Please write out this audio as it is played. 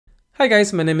Hi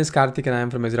guys, my name is Karthik and I am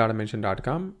from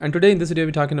ExitAutomation.com, and today in this video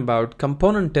we're talking about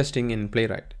component testing in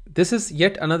Playwright. This is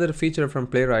yet another feature from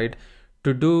Playwright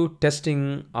to do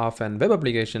testing of an web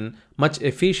application much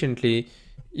efficiently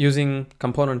using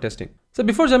component testing. So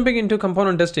before jumping into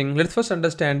component testing, let's first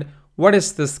understand what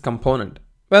is this component.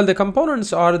 Well, the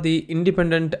components are the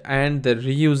independent and the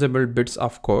reusable bits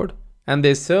of code, and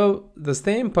they serve the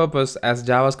same purpose as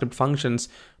JavaScript functions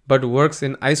but works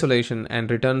in isolation and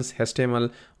returns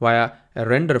HTML via a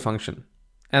render function.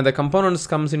 And the components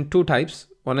comes in two types.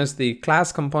 One is the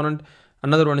class component,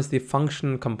 another one is the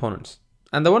function components.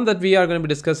 And the one that we are going to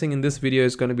be discussing in this video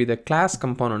is going to be the class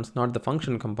components, not the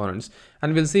function components.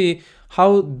 And we'll see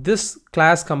how this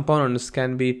class components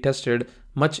can be tested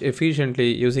much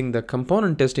efficiently using the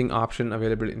component testing option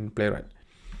available in Playwright.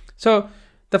 So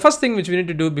the first thing which we need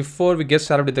to do before we get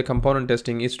started with the component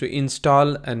testing is to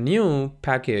install a new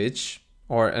package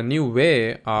or a new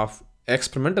way of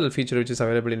experimental feature which is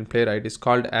available in Playwright. Is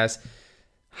called as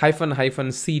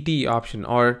 -CT option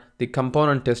or the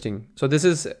component testing. So this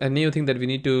is a new thing that we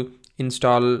need to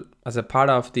install as a part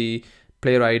of the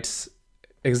Playwright's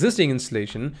existing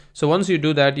installation. So once you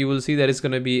do that, you will see that it's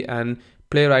going to be an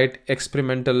Playwright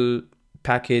experimental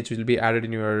package will be added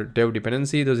in your dev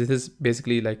dependency. So this is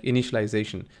basically like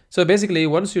initialization. So basically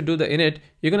once you do the init,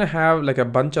 you're going to have like a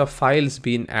bunch of files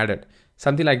being added,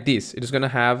 something like this. It is going to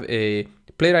have a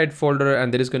Playwright folder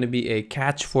and there is going to be a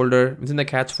catch folder. Within the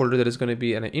catch folder there is going to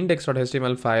be an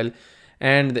index.html file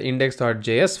and the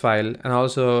index.js file, and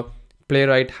also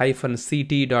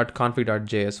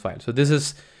playwright-ct.config.js file. So this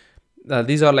is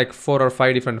these are like 4 or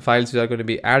 5 different files that are going to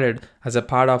be added as a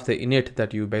part of the init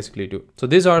that you basically do. So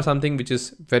these are something which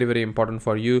is very, very important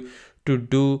for you to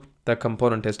do the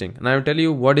component testing. And I will tell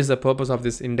you what is the purpose of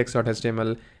this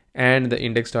index.html and the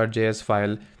index.js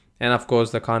file. And of course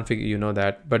the config, you know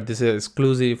that, but this is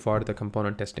exclusive for the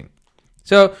component testing.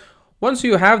 So once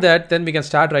you have that, then we can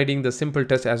start writing the simple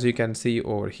test as you can see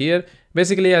over here.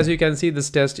 Basically, as you can see, this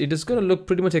test, it is going to look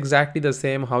pretty much exactly the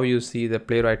same how you see the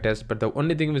Playwright test, but the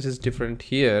only thing which is different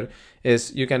here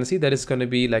is you can see that it's going to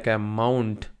be like a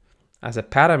mount as a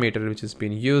parameter which is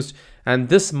being used, and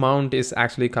this mount is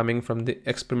actually coming from the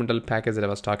experimental package that I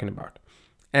was talking about.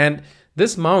 And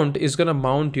this mount is going to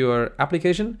mount your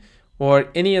application or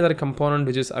any other component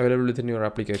which is available within your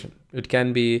application. It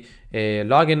can be a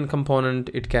login component,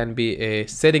 it can be a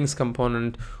settings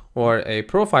component, or a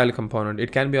profile component.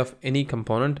 It can be of any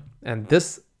component, and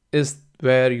this is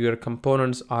where your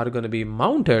components are going to be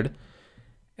mounted,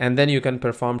 and then you can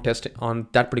perform testing on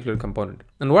that particular component.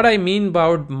 And what I mean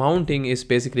about mounting is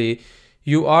basically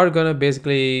you are going to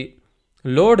basically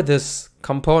load this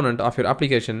component of your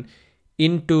application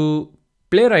into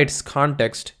Playwright's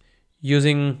context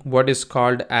using what is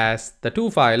called as the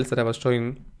two files that I was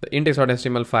showing, the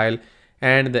index.html file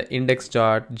and the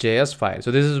index.js file. So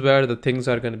this is where the things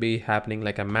are going to be happening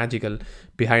like a magical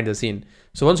behind the scene.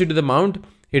 So once you do the mount,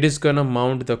 it is going to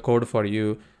mount the code for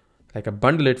you, like a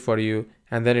bundle it for you,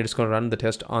 and then it's going to run the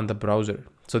test on the browser.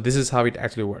 So this is how it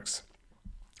actually works.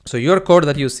 So your code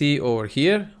that you see over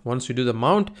here, once you do the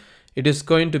mount, it is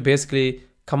going to basically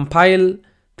compile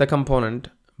the component,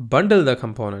 bundle the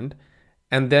component,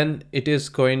 and then it is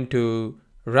going to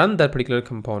run that particular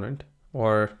component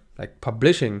or like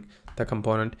publishing the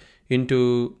component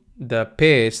into the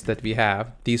page that we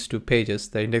have, these two pages,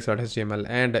 the index.html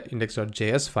and the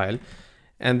index.js file,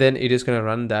 and then it is going to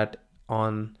run that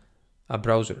on a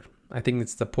browser. I think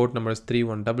it's the port number is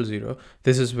 3100.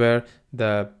 This is where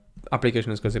the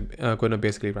application is going to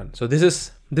basically run. So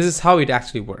this is how it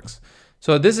actually works.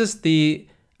 So this is the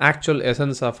actual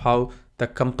essence of how the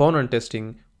component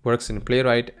testing works in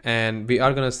Playwright, and we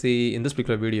are going to see in this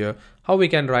particular video how we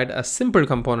can write a simple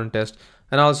component test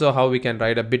and also how we can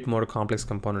write a bit more complex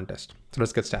component test. So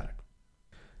let's get started.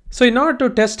 So in order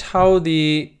to test how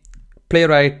the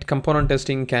Playwright component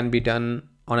testing can be done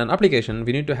on an application,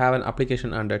 we need to have an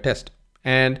application under test.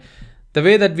 And the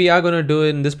way that we are going to do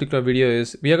in this particular video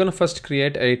is we are going to first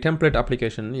create a template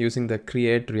application using the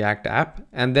create React app,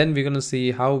 and then we're going to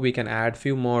see how we can add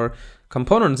few more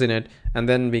components in it, and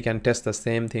then we can test the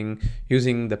same thing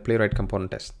using the Playwright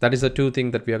component test. That is the two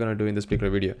things that we are going to do in this particular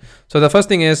video. So the first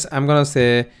thing is I'm going to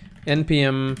say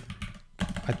npm,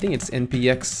 I think it's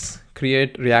npx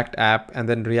create React app and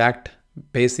then React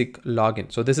basic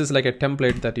login. So this is like a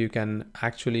template that you can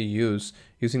actually use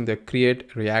using the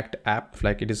create React app.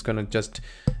 Like it is going to just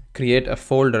create a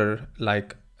folder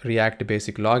like React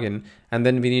basic login, and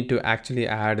then we need to actually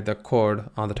add the code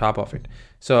on the top of it.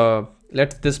 So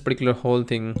let this particular whole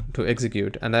thing to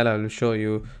execute, and then I will show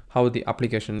you how the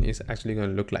application is actually going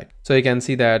to look like. So you can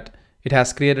see that it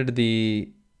has created the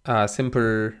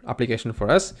simple application for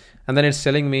us. And then it's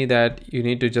telling me that you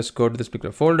need to just go to this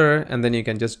particular folder, and then you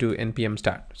can just do npm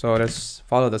start. So let's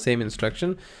follow the same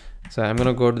instruction. So I'm going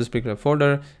to go to this particular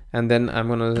folder, and then I'm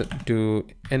going to do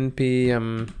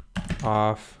npm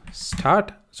of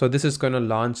start. So this is going to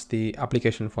launch the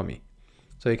application for me.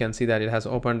 So you can see that it has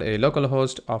opened a local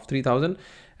host of 3000,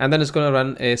 and then it's going to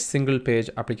run a single page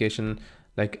application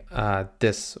like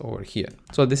this over here.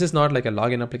 So this is not like a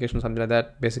login application or something like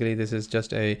that. Basically, this is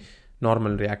just a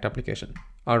normal React application.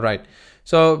 All right.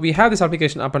 So we have this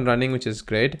application up and running, which is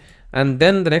great. And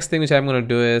then the next thing which I'm going to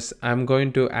do is I'm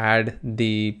going to add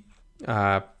the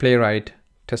Playwright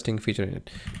testing feature in it.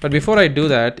 But before I do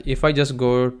that, if I just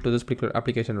go to this particular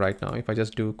application right now, if I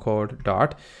just do code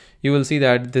dot, you will see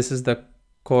that this is the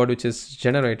code which is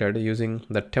generated using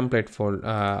the template for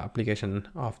application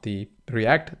of the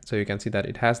React. So you can see that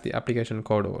it has the application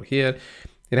code over here.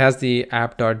 It has the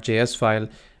app.js file,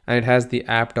 and it has the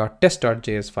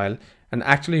app.test.js file. And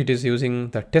actually it is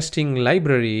using the testing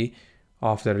library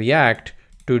of the React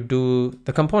to do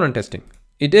the component testing.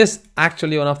 It is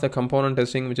actually one of the component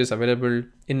testing which is available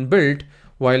inbuilt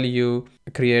while you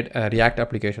create a React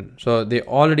application. So they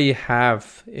already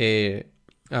have a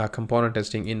component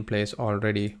testing in place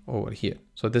already over here.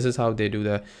 So this is how they do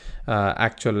the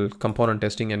actual component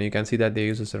testing, and you can see that they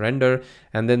use this render,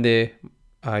 and then they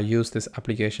use this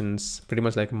applications pretty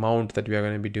much like mount that we are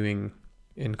going to be doing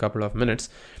in a couple of minutes.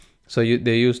 So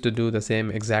they used to do the same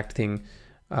exact thing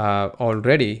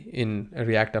already in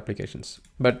React applications.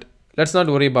 But let's not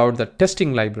worry about the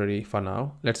testing library for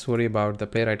now. Let's worry about the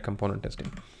Playwright component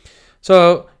testing.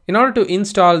 So in order to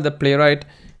install the Playwright,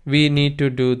 we need to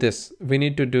do this. We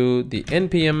need to do the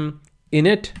npm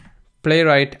init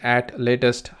playwright at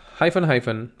latest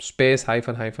space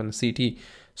ct.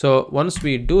 So once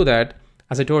we do that,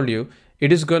 as I told you,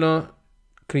 it is gonna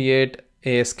create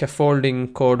a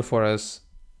scaffolding code for us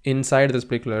inside this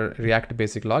particular React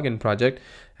basic login project,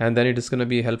 and then it is gonna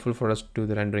be helpful for us to do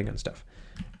the rendering and stuff.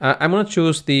 I'm gonna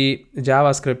choose the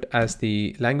JavaScript as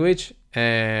the language,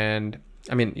 and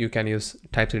I mean, you can use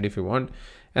TypeScript if you want.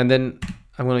 And then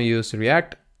I'm going to use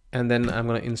React, and then I'm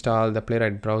going to install the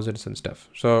Playwright browsers and stuff.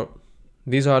 So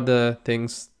these are the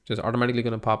things just automatically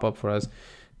going to pop up for us,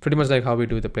 pretty much like how we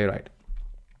do the Playwright.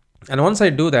 And once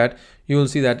I do that, you will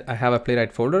see that I have a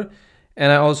Playwright folder,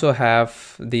 and I also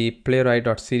have the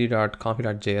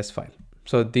playwright.cd.config.js file.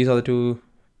 So these are the two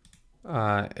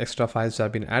extra files that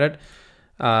have been added.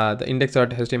 The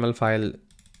index.html file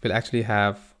will actually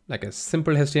have like a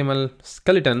simple HTML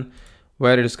skeleton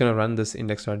where it is going to run this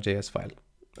index.js file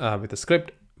with a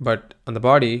script, but on the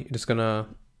body, it is going to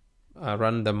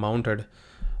run the mounted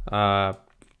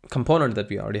component that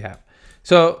we already have.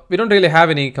 So we don't really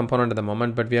have any component at the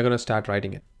moment, but we are going to start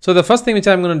writing it. So the first thing which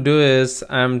I'm going to do is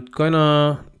I'm going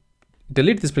to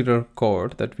delete this particular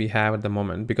code that we have at the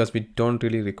moment because we don't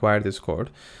really require this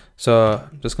code. So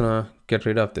I'm just going to get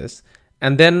rid of this.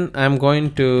 And then I'm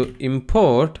going to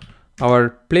import our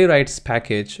Playwrights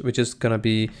package, which is going to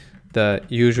be the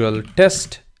usual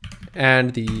test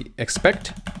and the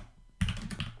expect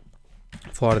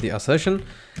for the assertion.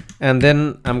 And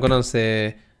then I'm going to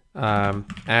say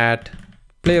add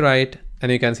Playwright,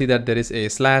 and you can see that there is a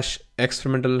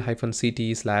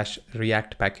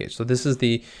 /experimental-ct/react package. So this is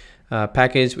the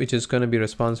package which is going to be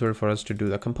responsible for us to do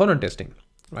the component testing,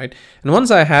 right? And once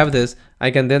I have this,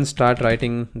 I can then start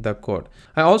writing the code.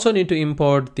 I also need to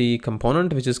import the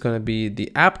component, which is going to be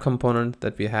the app component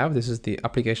that we have. This is the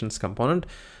applications component,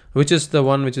 which is the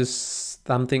one which is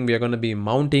something we are going to be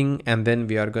mounting, and then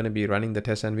we are going to be running the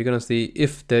test, and we're going to see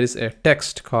if there is a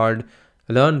text called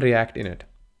learn React in it.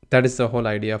 That is the whole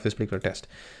idea of this particular test.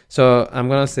 So I'm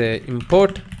going to say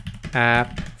import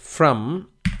app from,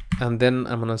 and then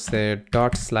I'm going to say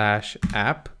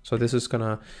 /app. So this is going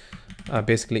to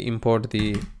basically import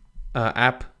the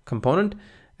app component,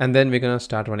 and then we're going to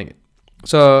start running it.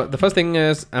 So the first thing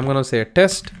is I'm going to say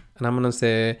test, and I'm going to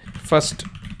say first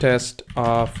test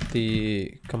of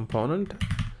the component,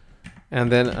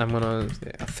 and then I'm going to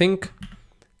say think,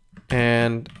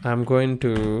 and I'm going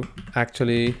to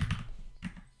actually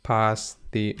pass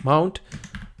the mount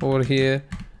over here,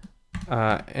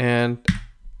 and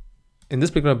in this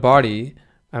particular body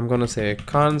I'm going to say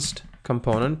const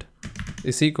component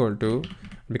is equal to,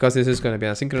 because this is going to be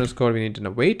asynchronous code, we need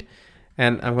to wait,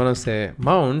 and I'm going to say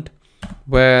mount,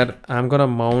 where I'm going to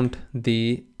mount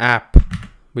the app,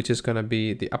 which is going to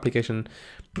be the application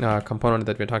component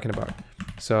that we're talking about.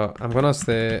 So I'm going to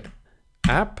say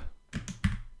app,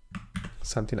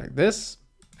 something like this,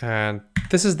 and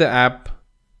this is the app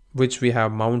which we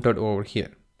have mounted over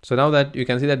here. So now that you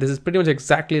can see that this is pretty much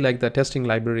exactly like the testing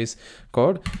libraries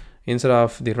code. instead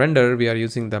of the render, we are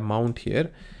using the mount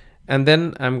here. And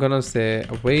then I'm gonna say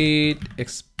await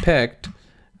expect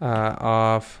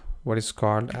of what is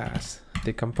called as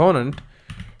the component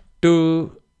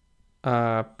to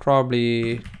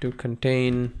probably to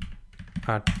contain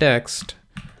a text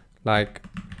like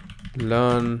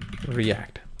learn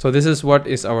React. So this is what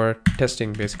is our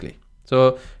testing basically.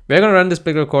 So we're going to run this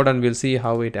particular code and we'll see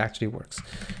how it actually works.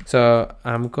 So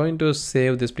I'm going to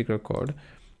save this particular code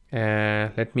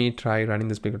and let me try running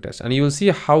this particular test, and you will see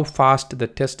how fast the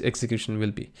test execution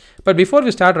will be. But before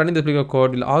we start running this particular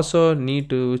code, we'll also need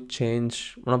to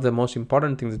change one of the most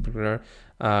important things in this particular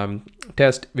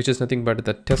test, which is nothing but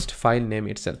the test file name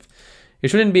itself. It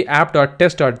shouldn't be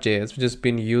app.test.js, which has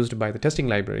been used by the testing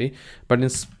library, but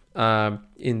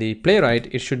in the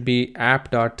Playwright, it should be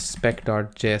app.spec.jsx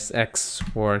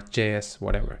or js,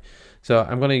 whatever. So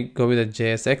I'm going to go with a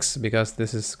JSX because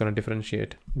this is going to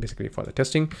differentiate basically for the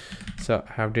testing. So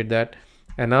I have did that.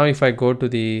 And now if I go to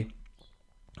the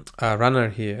runner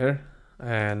here,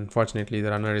 and fortunately the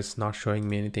runner is not showing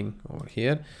me anything over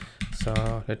here.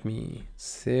 So let me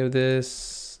save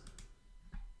this.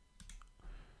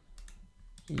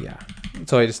 Yeah,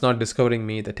 so it's not discovering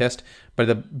me the test, but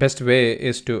the best way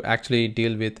is to actually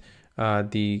deal with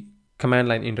the command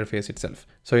line interface itself.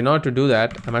 So in order to do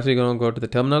that, I'm actually going to go to the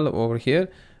terminal over here,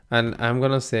 and I'm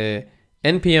going to say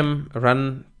npm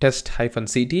run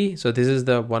test-ct. So this is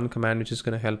the one command which is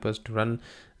going to help us to run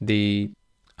the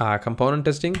component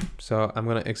testing. So I'm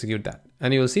going to execute that,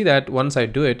 and you will see that once I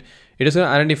do it, it is going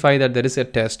to identify that there is a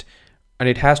test, and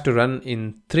it has to run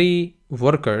in 3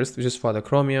 workers, which is for the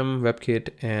Chromium, WebKit,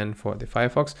 and for the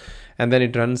Firefox. And then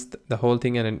it runs the whole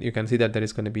thing, and you can see that there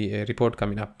is going to be a report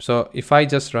coming up. So if I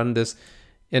just run this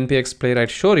npx playwright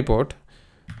show report,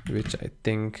 which I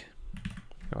think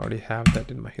I already have that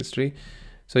in my history.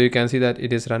 So you can see that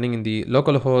it is running in the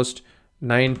localhost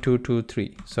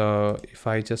 9223. So if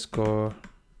I just go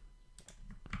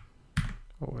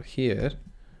over here,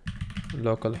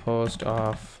 localhost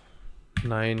of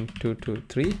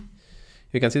 9223,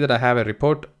 you can see that I have a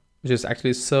report which is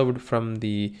actually served from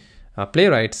the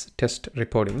Playwright's test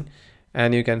reporting,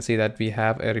 and you can see that we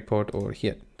have a report over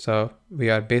here. So we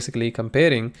are basically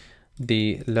comparing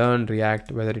the learn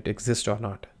React, whether it exists or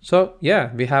not. So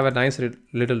yeah, we have a nice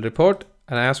little report,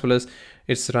 and as well as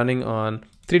it's running on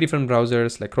 3 different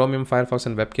browsers like Chromium, Firefox,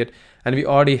 and WebKit, and we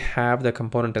already have the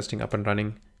component testing up and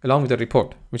running along with the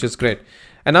report, which is great.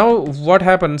 And now what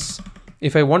happens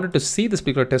if I wanted to see this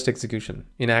particular test execution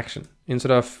in action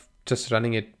instead of just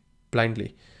running it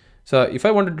blindly? So if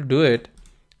I wanted to do it,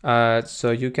 so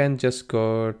you can just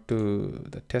go to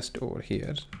the test over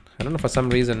here. I don't know, for some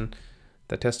reason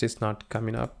the test is not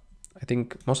coming up. I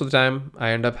think most of the time I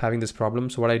end up having this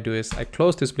problem. So what I do is I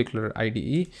close this particular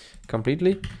IDE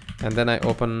completely, and then I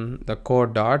open the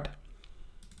code dot,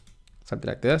 something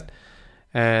like this,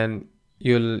 and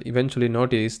you'll eventually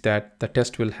notice that the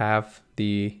test will have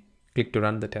the click to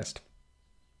run the test.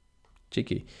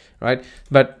 Cheeky, right?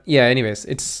 But yeah, anyways,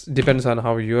 it's depends on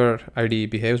how your IDE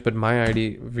behaves, but my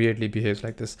IDE weirdly behaves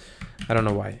like this. I don't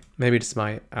know why. Maybe it's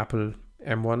my Apple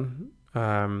M1.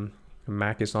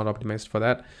 Mac is not optimized for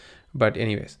that. But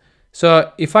anyways,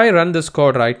 so if I run this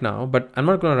code right now, but I'm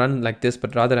not going to run like this,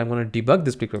 but rather I'm going to debug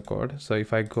this particular code. So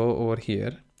if I go over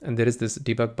here, and there is this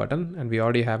debug button, and we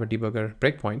already have a debugger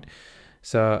breakpoint.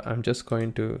 So I'm just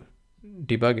going to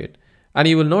debug it. And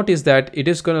you will notice that it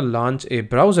is going to launch a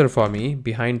browser for me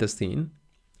behind the scene,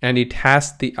 and it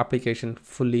has the application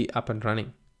fully up and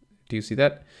running. Do you see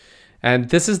that? And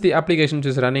this is the application which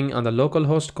is running on the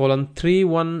localhost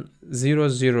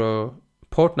 :3100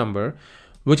 port number,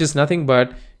 which is nothing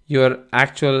but your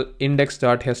actual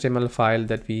index.html file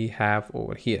that we have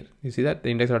over here. You see that? The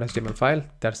index.html file,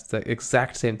 that's the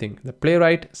exact same thing. The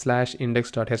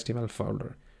playwright/index.html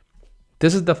folder.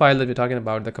 This is the file that we're talking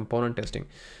about, the component testing.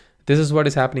 This is what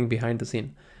is happening behind the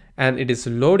scene, and it is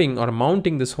loading or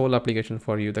mounting this whole application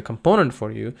for you, the component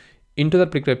for you, into that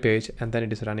particular page, and then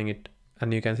it is running it,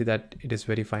 and you can see that it is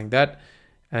verifying that,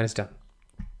 and it's done.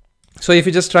 So if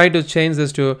you just try to change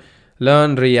this to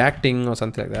learn reacting or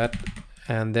something like that,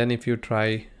 and then if you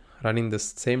try running this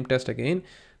same test again,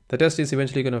 the test is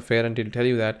eventually going to fail, and it will tell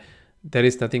you that there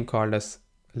is nothing called as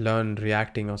learn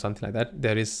reacting or something like that.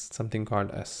 There is something called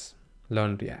as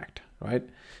learn react, right?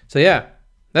 So yeah,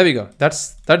 there we go. That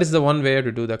is the one way to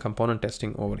do the component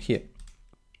testing over here.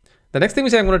 The next thing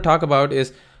which I'm going to talk about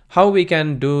is how we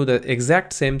can do the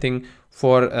exact same thing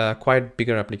for a quite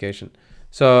bigger application.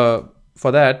 So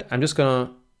for that, I'm just going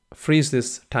to freeze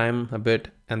this time a bit,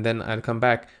 and then I'll come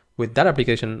back with that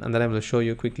application, and then I will show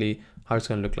you quickly how it's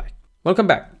going to look like. Welcome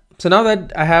back. So now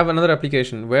that I have another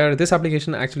application where this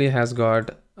application actually has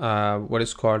got what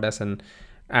is called as an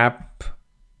app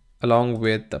along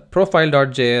with the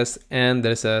profile.js, and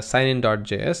there's a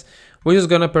signin.js, which is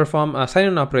going to perform a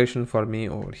sign-in operation for me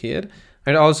over here.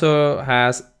 It also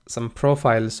has some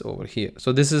profiles over here.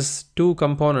 So this is two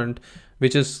component,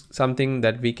 which is something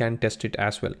that we can test it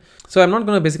as well. So I'm not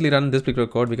going to basically run this particular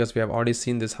code because we have already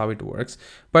seen this, how it works.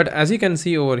 But as you can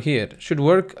see over here, should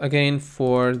work again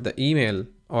for the email,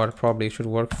 or probably should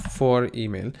work for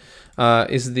email,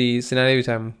 is the scenario which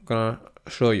I'm gonna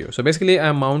show you. So basically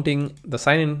I'm mounting the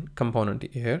sign-in component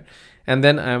here, and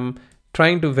then I'm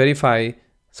trying to verify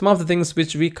some of the things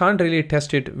which we can't really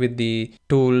test it with the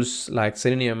tools like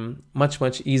Selenium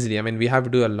much easily. I mean, we have to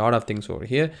do a lot of things over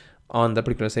here on the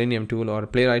particular Selenium tool or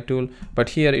Playwright tool, but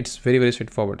here it's very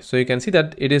straightforward. So you can see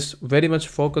that it is very much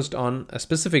focused on a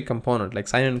specific component like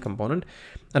sign-in component,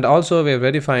 and also we're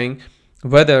verifying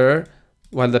whether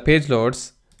while the page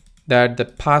loads that the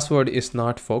password is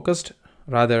not focused,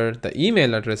 rather the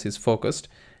email address is focused.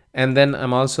 And then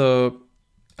I'm also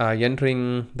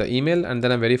entering the email, and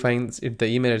then I'm verifying if the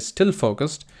email is still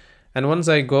focused. And once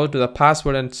I go to the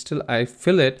password and still I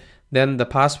fill it, then the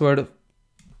password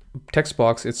text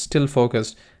box is still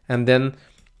focused, and then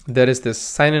there is this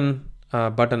sign in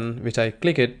button which I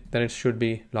click it, then it should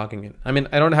be logging in. I mean,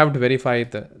 I don't have to verify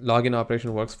if the login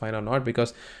operation works fine or not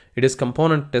because it is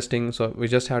component testing, so we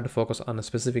just have to focus on a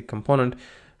specific component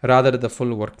rather than the full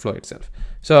workflow itself.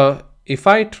 So if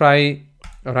I try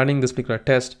running this particular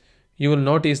test, you will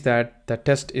notice that the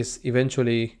test is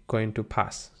eventually going to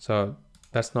pass. So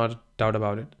that's not a doubt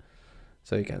about it.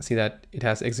 So you can see that it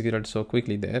has executed so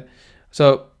quickly there.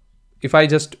 So if I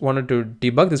just wanted to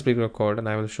debug this particular code, and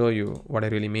I will show you what I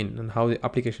really mean and how the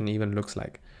application even looks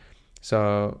like.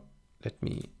 So let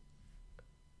me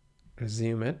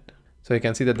resume it. So you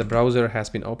can see that the browser has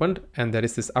been opened and there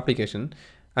is this application,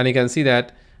 and you can see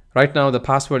that right now the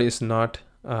password is not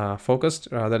focused,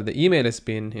 rather the email has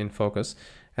been in focus,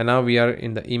 and now we are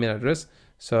in the email address.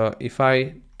 So if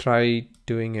I try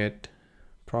doing it,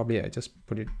 probably I just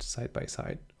put it side by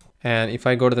side. And if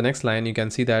I go to the next line, you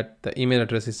can see that the email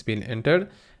address is being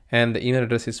entered and the email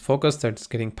address is focused, that's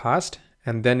getting passed.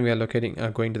 And then we are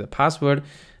going to the password,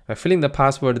 we're filling the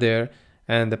password there,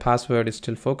 and the password is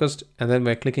still focused. And then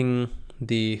we're clicking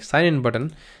the sign in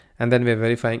button, and then we're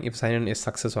verifying if sign in is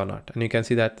success or not. And you can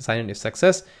see that the sign in is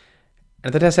success,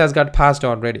 and the test has got passed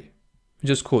already,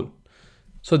 which is cool.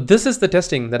 So this is the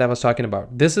testing that I was talking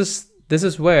about. This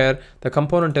is where the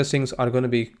component testings are going to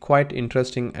be quite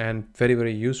interesting and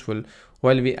very useful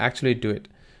while we actually do it.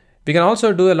 We can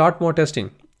also do a lot more testing.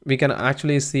 We can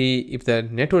actually see if the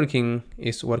networking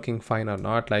is working fine or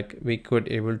not. Like we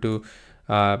could able to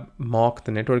mock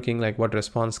the networking, like what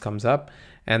response comes up,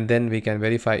 and then we can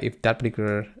verify if that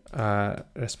particular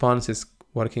response is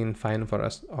working fine for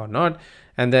us or not.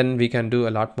 And then we can do a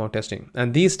lot more testing.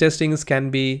 And these testings can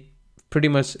be pretty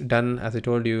much done, as I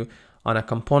told you, on a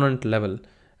component level,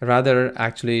 rather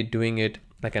actually doing it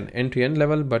like an end-to-end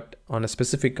level, but on a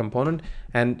specific component.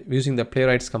 And using the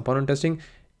Playwright's component testing,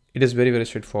 it is very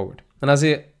straightforward. And as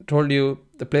I told you,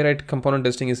 the Playwright component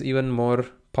testing is even more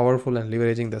powerful and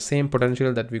leveraging the same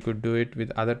potential that we could do it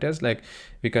with other tests. Like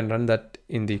we can run that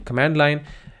in the command line,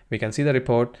 we can see the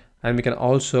report, and we can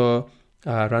also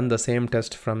run the same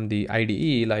test from the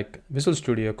IDE like Visual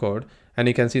Studio Code, and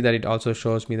you can see that it also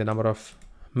shows me the number of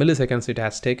milliseconds it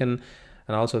has taken,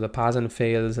 and also the pass and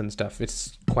fails and stuff.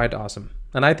 It's quite awesome.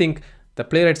 And I think the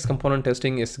Playwright's component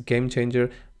testing is a game changer,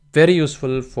 very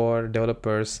useful for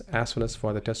developers as well as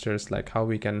for the testers, like how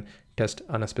we can test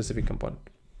on a specific component.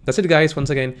 That's it guys. Once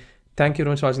again, thank you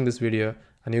very much for watching this video,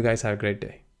 and you guys have a great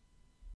day.